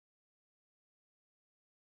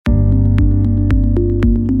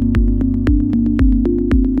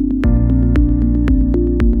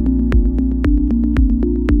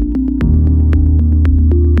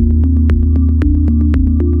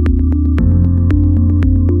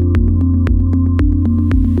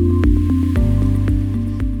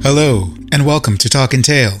Hello, and welcome to Talkin'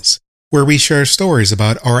 Tales, where we share stories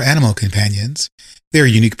about our animal companions, their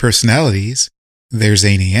unique personalities, their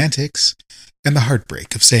zany antics, and the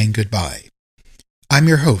heartbreak of saying goodbye. I'm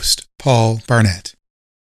your host, Paul Barnett.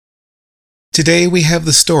 Today we have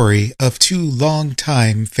the story of two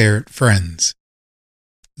long-time ferret friends.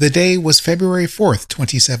 The day was February 4th,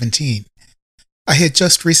 2017. I had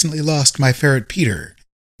just recently lost my ferret Peter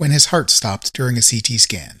when his heart stopped during a CT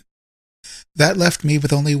scan. That left me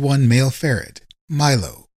with only one male ferret,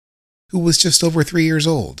 Milo, who was just over 3 years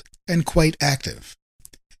old and quite active.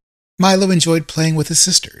 Milo enjoyed playing with his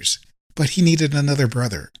sisters, but he needed another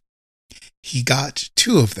brother. He got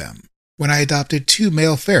 2 of them when I adopted 2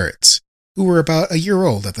 male ferrets who were about a year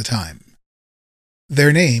old at the time.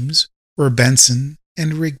 Their names were Benson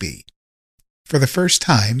and Rigby. For the first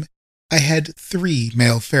time, I had 3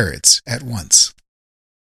 male ferrets at once.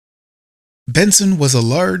 Benson was a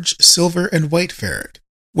large silver and white ferret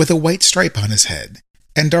with a white stripe on his head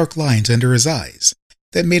and dark lines under his eyes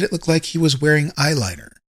that made it look like he was wearing eyeliner.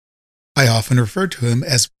 I often referred to him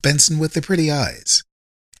as Benson with the pretty eyes.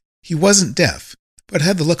 He wasn't deaf, but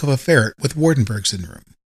had the look of a ferret with Waardenburg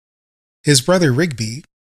syndrome. His brother Rigby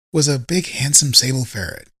was a big handsome sable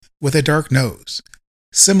ferret with a dark nose,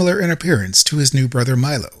 similar in appearance to his new brother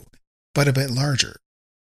Milo, but a bit larger.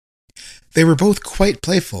 They were both quite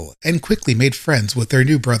playful and quickly made friends with their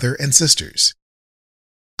new brother and sisters.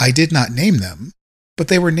 I did not name them, but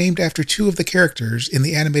they were named after 2 of the characters in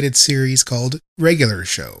the animated series called Regular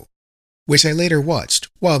Show, which I later watched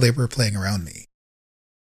while they were playing around me.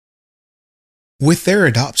 With their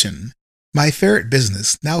adoption, my ferret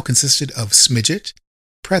business now consisted of Smidget,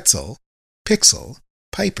 Pretzel, Pixel,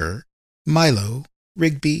 Piper, Milo,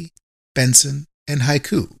 Rigby, Benson, and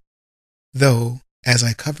Haiku, though, as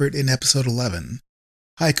I covered in episode 11,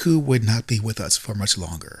 Haiku would not be with us for much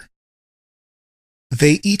longer.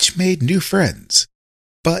 They each made new friends,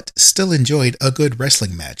 but still enjoyed a good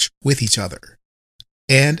wrestling match with each other.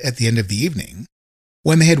 And at the end of the evening,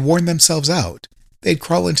 when they had worn themselves out, they'd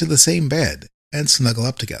crawl into the same bed and snuggle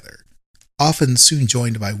up together, often soon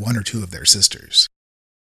joined by 1 or 2 of their sisters.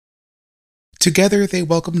 Together they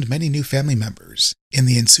welcomed many new family members in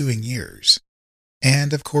the ensuing years.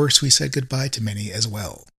 And, of course, we said goodbye to many as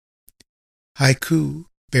well. Haiku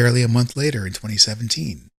barely a month later in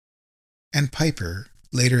 2017, and Piper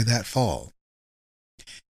later that fall.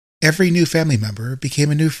 Every new family member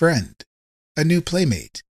became a new friend, a new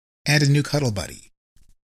playmate, and a new cuddle buddy.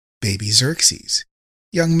 Baby Xerxes,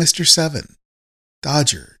 young Mr. 7,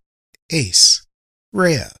 Dodger, Ace,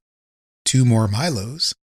 Rhea, 2 more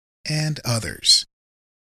Milos, and others.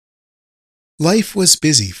 Life was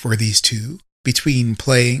busy for these 2, between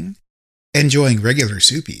playing, enjoying regular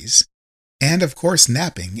soupies, and of course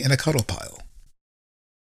napping in a cuddle pile.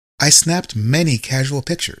 I snapped many casual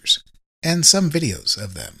pictures, and some videos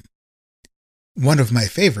of them. One of my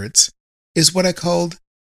favorites is what I called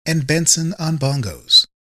 "And Benson on Bongos,"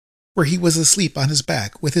 where he was asleep on his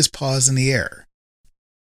back with his paws in the air.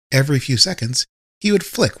 Every few seconds, he would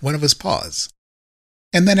flick one of his paws,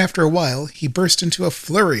 and then after a while he burst into a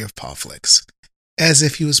flurry of paw flicks, as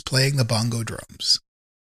if he was playing the bongo drums.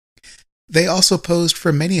 They also posed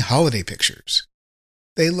for many holiday pictures.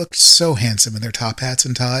 They looked so handsome in their top hats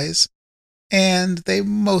and ties, and they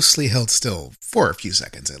mostly held still for a few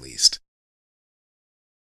seconds at least.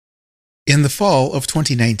 In the fall of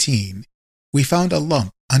 2019, we found a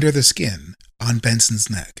lump under the skin on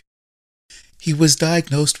Benson's neck. He was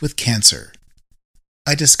diagnosed with cancer.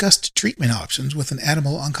 I discussed treatment options with an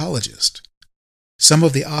animal oncologist. Some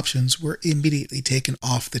of the options were immediately taken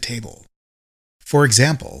off the table. For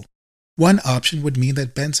example, one option would mean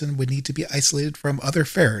that Benson would need to be isolated from other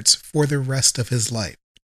ferrets for the rest of his life.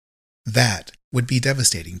 That would be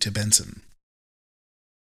devastating to Benson.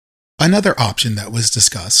 Another option that was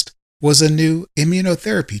discussed was a new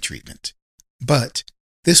immunotherapy treatment, but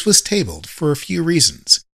this was tabled for a few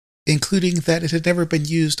reasons, including that it had never been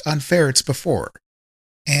used on ferrets before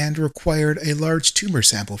and required a large tumor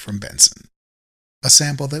sample from Benson, a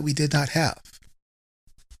sample that we did not have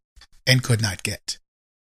and could not get.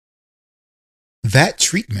 That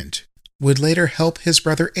treatment would later help his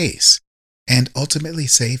brother Ace and ultimately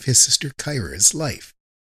save his sister Kyra's life.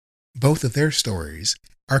 Both of their stories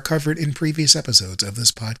are covered in previous episodes of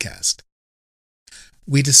this podcast.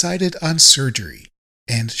 We decided on surgery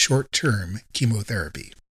and short-term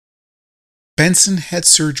chemotherapy. Benson had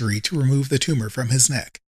surgery to remove the tumor from his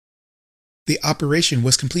neck. The operation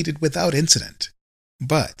was completed without incident,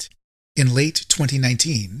 but in late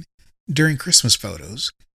 2019, during Christmas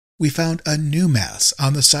photos, we found a new mass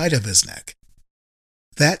on the side of his neck.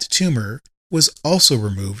 That tumor was also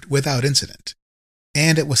removed without incident,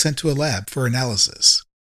 and it was sent to a lab for analysis.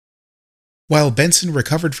 While Benson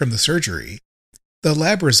recovered from the surgery, the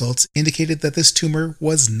lab results indicated that this tumor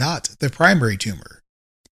was not the primary tumor,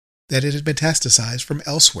 that it had metastasized from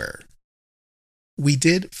elsewhere. We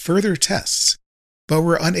did further tests, but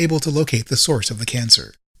were unable to locate the source of the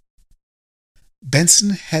cancer.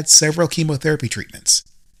 Benson had several chemotherapy treatments.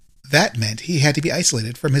 That meant he had to be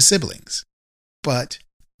isolated from his siblings, but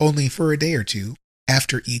only for a day or two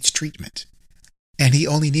after each treatment, and he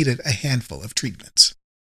only needed a handful of treatments.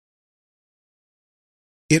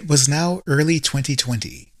 It was now early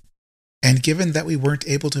 2020, and given that we weren't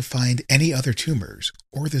able to find any other tumors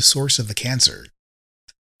or the source of the cancer,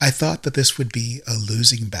 I thought that this would be a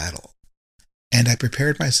losing battle, and I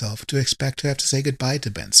prepared myself to expect to have to say goodbye to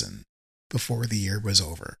Benson before the year was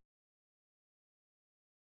over.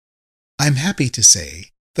 I'm happy to say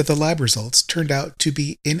that the lab results turned out to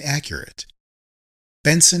be inaccurate.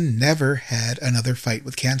 Benson never had another fight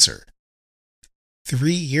with cancer.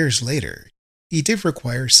 3 years later, he did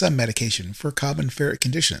require some medication for common ferret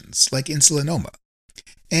conditions like insulinoma,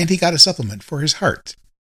 and he got a supplement for his heart.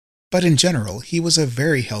 But in general, he was a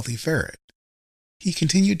very healthy ferret. He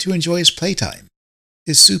continued to enjoy his playtime,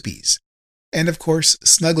 his soupies, and of course,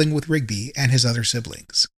 snuggling with Rigby and his other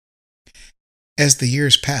siblings. As the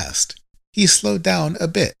years passed, he slowed down a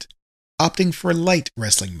bit, opting for light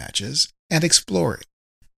wrestling matches and exploring,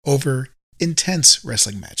 over intense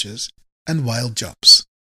wrestling matches and wild jumps.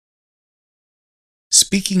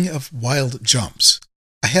 Speaking of wild jumps,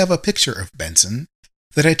 I have a picture of Benson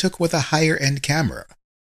that I took with a higher-end camera,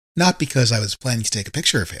 not because I was planning to take a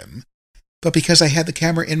picture of him, but because I had the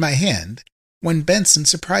camera in my hand when Benson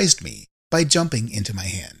surprised me by jumping into my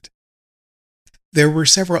hand. There were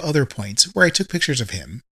several other points where I took pictures of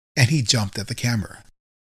him, and he jumped at the camera.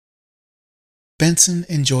 Benson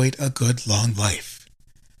enjoyed a good long life,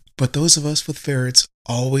 but those of us with ferrets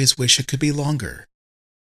always wish it could be longer.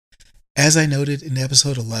 As I noted in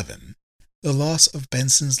episode 11, the loss of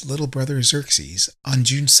Benson's little brother Xerxes on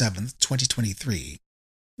June 7, 2023,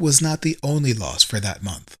 was not the only loss for that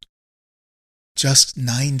month. Just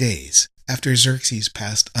 9 days after Xerxes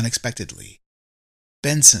passed unexpectedly,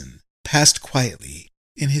 Benson passed quietly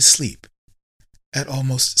in his sleep at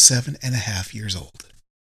almost 7.5 years old.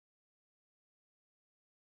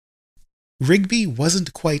 Rigby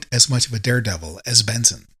wasn't quite as much of a daredevil as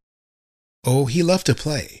Benson. Oh, he loved to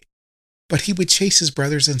play, but he would chase his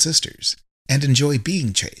brothers and sisters and enjoy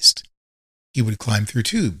being chased. He would climb through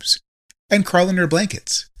tubes and crawl under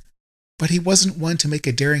blankets, but he wasn't one to make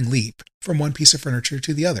a daring leap from one piece of furniture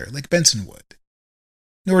to the other like Benson would.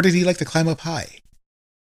 Nor did he like to climb up high.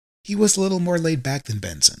 He was a little more laid back than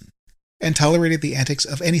Benson, and tolerated the antics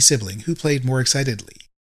of any sibling who played more excitedly,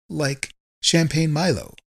 like Champagne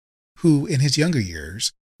Milo, who in his younger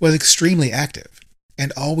years was extremely active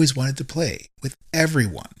and always wanted to play with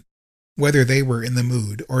everyone, whether they were in the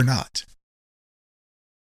mood or not.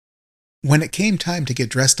 When it came time to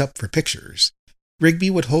get dressed up for pictures,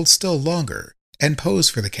 Rigby would hold still longer and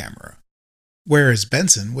pose for the camera, whereas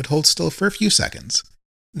Benson would hold still for a few seconds,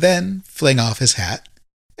 then fling off his hat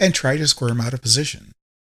and try to squirm out of position.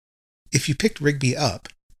 If you picked Rigby up,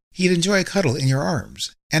 he'd enjoy a cuddle in your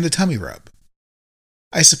arms and a tummy rub.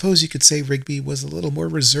 I suppose you could say Rigby was a little more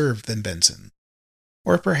reserved than Benson,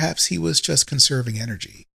 or perhaps he was just conserving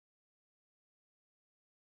energy.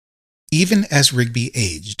 Even as Rigby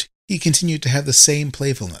aged, he continued to have the same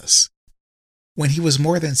playfulness. When he was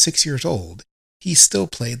more than 6 years old, he still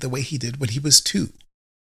played the way he did when he was 2.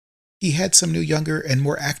 He had some new younger and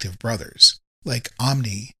more active brothers, like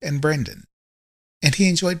Omni and Brendan, and he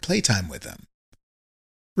enjoyed playtime with them.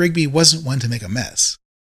 Rigby wasn't one to make a mess,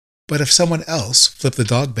 but if someone else flipped the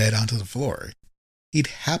dog bed onto the floor, he'd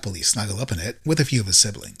happily snuggle up in it with a few of his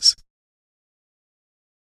siblings.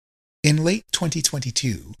 In late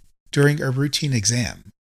 2022, during a routine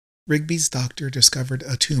exam, Rigby's doctor discovered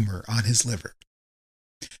a tumor on his liver.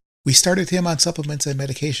 We started him on supplements and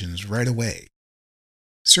medications right away.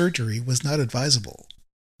 Surgery was not advisable,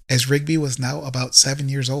 as Rigby was now about 7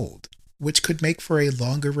 years old, which could make for a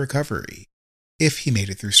longer recovery if he made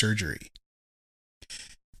it through surgery.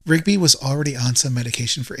 Rigby was already on some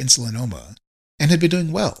medication for insulinoma and had been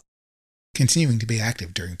doing well, continuing to be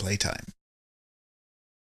active during playtime.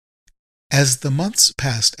 As the months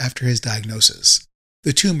passed after his diagnosis,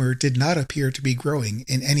 the tumor did not appear to be growing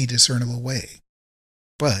in any discernible way,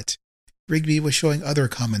 but Rigby was showing other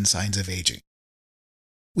common signs of aging.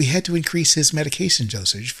 We had to increase his medication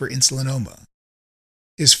dosage for insulinoma.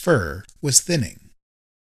 His fur was thinning.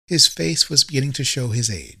 His face was beginning to show his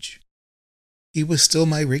age. He was still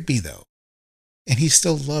my Rigby, though, and he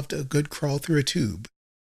still loved a good crawl through a tube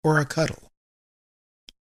or a cuddle.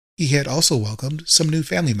 He had also welcomed some new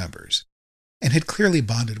family members and had clearly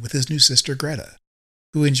bonded with his new sister Greta,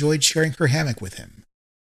 who enjoyed sharing her hammock with him.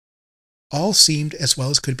 All seemed as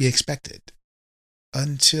well as could be expected,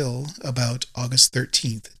 until about August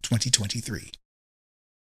 13th, 2023.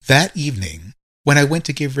 That evening, when I went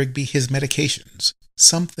to give Rigby his medications,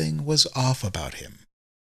 something was off about him.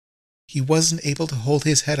 He wasn't able to hold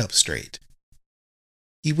his head up straight.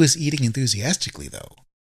 He was eating enthusiastically, though,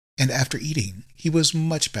 and after eating, he was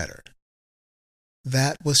much better.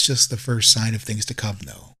 That was just the first sign of things to come,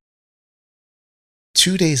 though.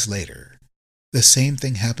 2 days later, the same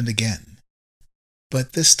thing happened again,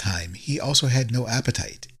 but this time he also had no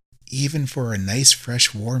appetite, even for a nice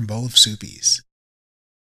fresh warm bowl of soupies.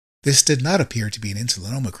 This did not appear to be an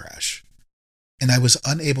insulinoma crash, and I was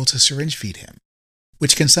unable to syringe feed him,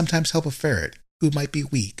 which can sometimes help a ferret who might be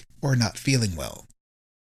weak or not feeling well.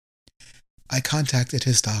 I contacted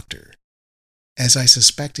his doctor, as I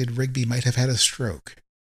suspected Rigby might have had a stroke,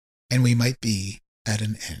 and we might be at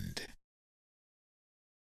an end.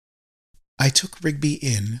 I took Rigby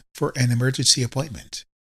in for an emergency appointment,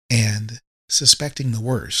 and, suspecting the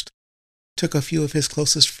worst, took a few of his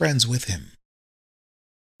closest friends with him.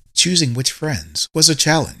 Choosing which friends was a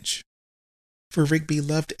challenge, for Rigby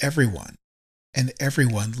loved everyone, and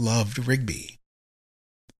everyone loved Rigby.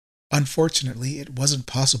 Unfortunately, it wasn't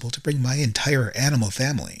possible to bring my entire animal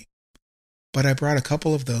family, but I brought a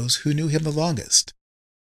couple of those who knew him the longest,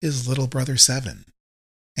 his little brother Seven,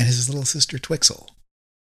 and his little sister Twixel,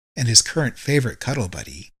 and his current favorite cuddle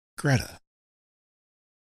buddy, Greta.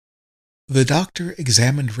 The doctor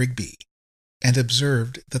examined Rigby and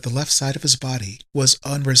observed that the left side of his body was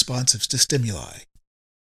unresponsive to stimuli.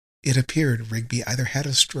 It appeared Rigby either had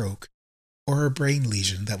a stroke or a brain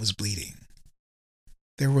lesion that was bleeding.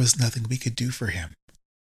 There was nothing we could do for him.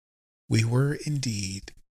 We were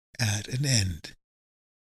indeed at an end.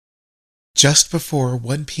 Just before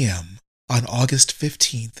 1 p.m. on August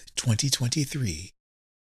 15th, 2023,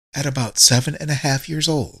 at about 7.5 years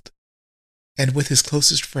old, and with his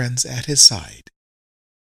closest friends at his side,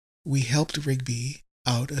 we helped Rigby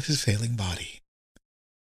out of his failing body.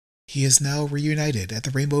 He is now reunited at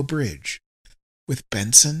the Rainbow Bridge with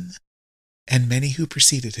Benson and many who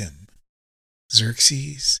preceded him: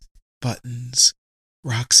 Xerxes, Buttons,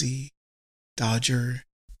 Roxy, Dodger,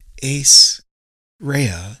 Ace,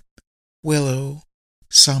 Rhea, Willow,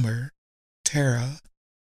 Summer, Tara,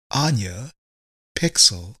 Anya,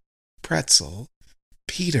 Pixel, Pretzel,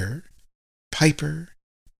 Peter, Piper,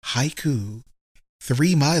 Haiku,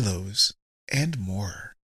 3 Milos, and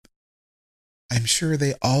more. I'm sure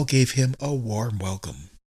they all gave him a warm welcome.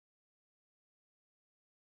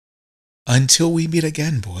 Until we meet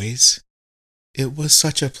again, boys, it was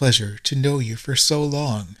such a pleasure to know you for so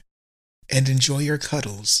long and enjoy your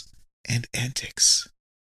cuddles and antics.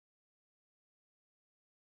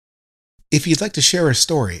 If you'd like to share a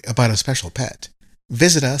story about a special pet,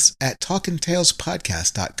 visit us at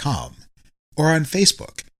talkandtalespodcast.com or on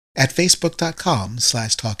Facebook at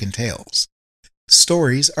facebook.com/talkandtales.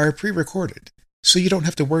 Stories are pre-recorded, so you don't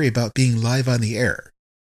have to worry about being live on the air.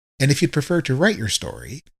 And if you'd prefer to write your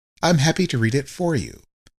story, I'm happy to read it for you.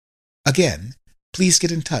 Again, please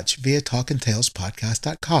get in touch via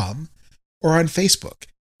talkandtalespodcast.com or on Facebook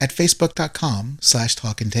at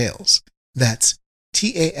facebook.com/talkandtales. That's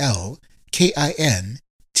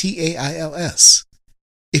TALKINTAILS.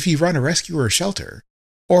 If you run a rescue or shelter,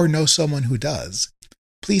 or know someone who does,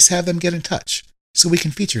 please have them get in touch so we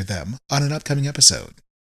can feature them on an upcoming episode.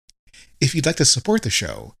 If you'd like to support the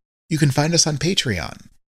show, you can find us on Patreon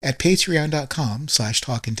at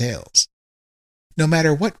patreon.com/talkandtales. No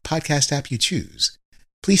matter what podcast app you choose,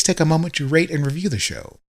 please take a moment to rate and review the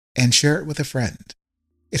show and share it with a friend.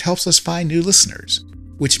 It helps us find new listeners,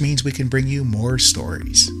 which means we can bring you more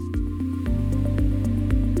stories.